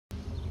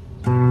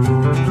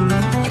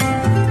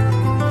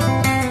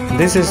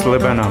This is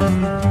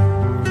Lebanon.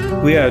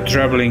 We are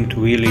traveling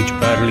to village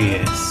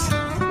Barlies.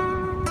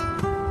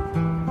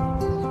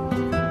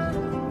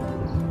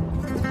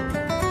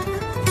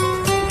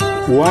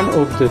 One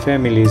of the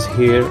families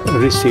here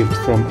received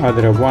from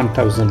ADRA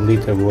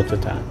 1,000-liter water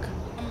tank.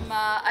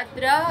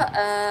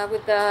 ADRA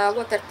with the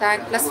water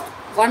tank, plus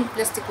one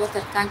plastic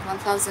water tank,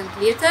 1,000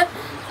 liter.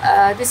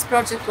 This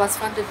project was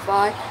funded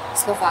by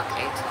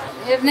SlovakAid.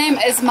 Her name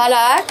is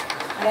Malak.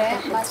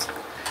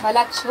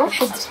 Malak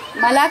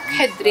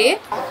Hedri.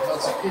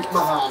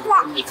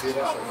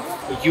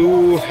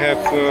 You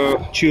have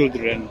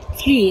children.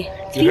 Three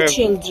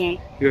children.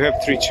 You have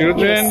 3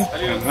 children, Yes.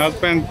 and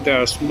husband. They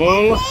are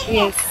small.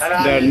 Yes.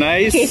 They are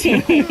nice.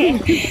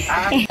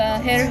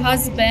 Her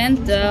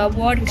husband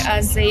work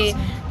as a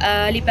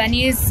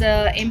Lebanese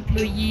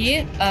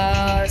employee,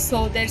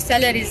 so their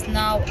salaries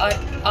now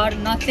are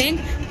nothing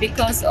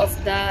because of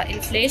the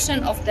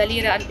inflation of the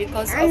lira and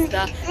because of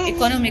the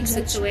economic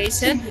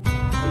situation.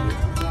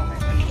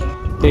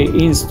 They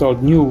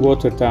installed new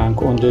water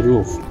tank on the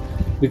roof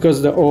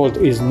because the old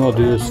is not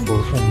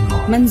useful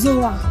anymore.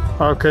 Manzoa.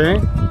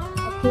 Okay.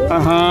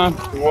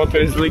 Water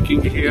is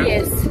leaking here.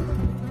 Yes.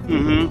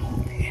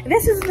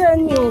 This is the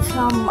new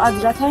from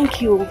ADRA. Thank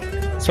you.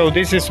 So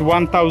this is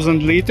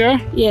 1,000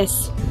 liter.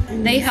 Yes.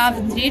 They have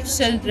 3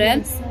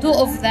 children. 2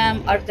 of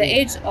them are the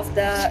age of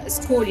the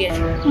school year.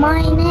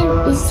 My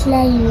name is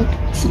Layud.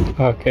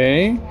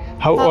 Okay.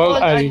 How old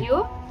are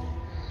you?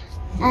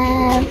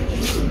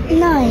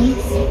 9.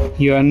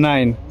 You are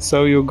 9.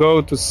 So you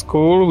go to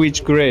school.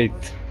 Which grade?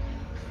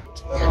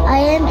 I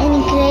am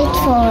in grade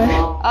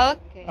 4.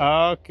 Okay.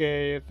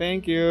 Okay.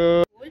 Thank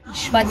you.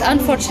 But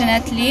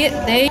unfortunately,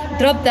 they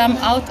dropped them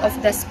out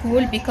of the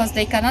school because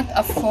they cannot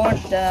afford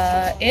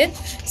it.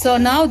 So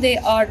now they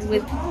are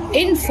with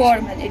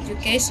informal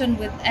education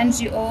with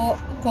NGO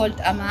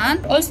called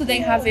Aman. Also, they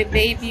have a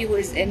baby who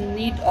is in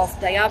need of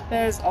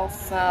diapers, of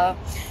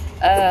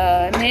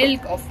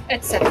milk, of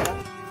etc.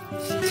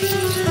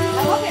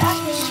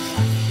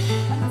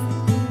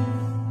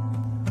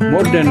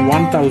 More than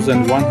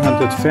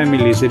 1,100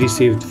 families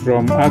received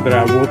from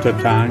ADRA water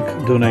tank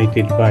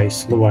donated by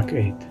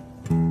SlovakAid.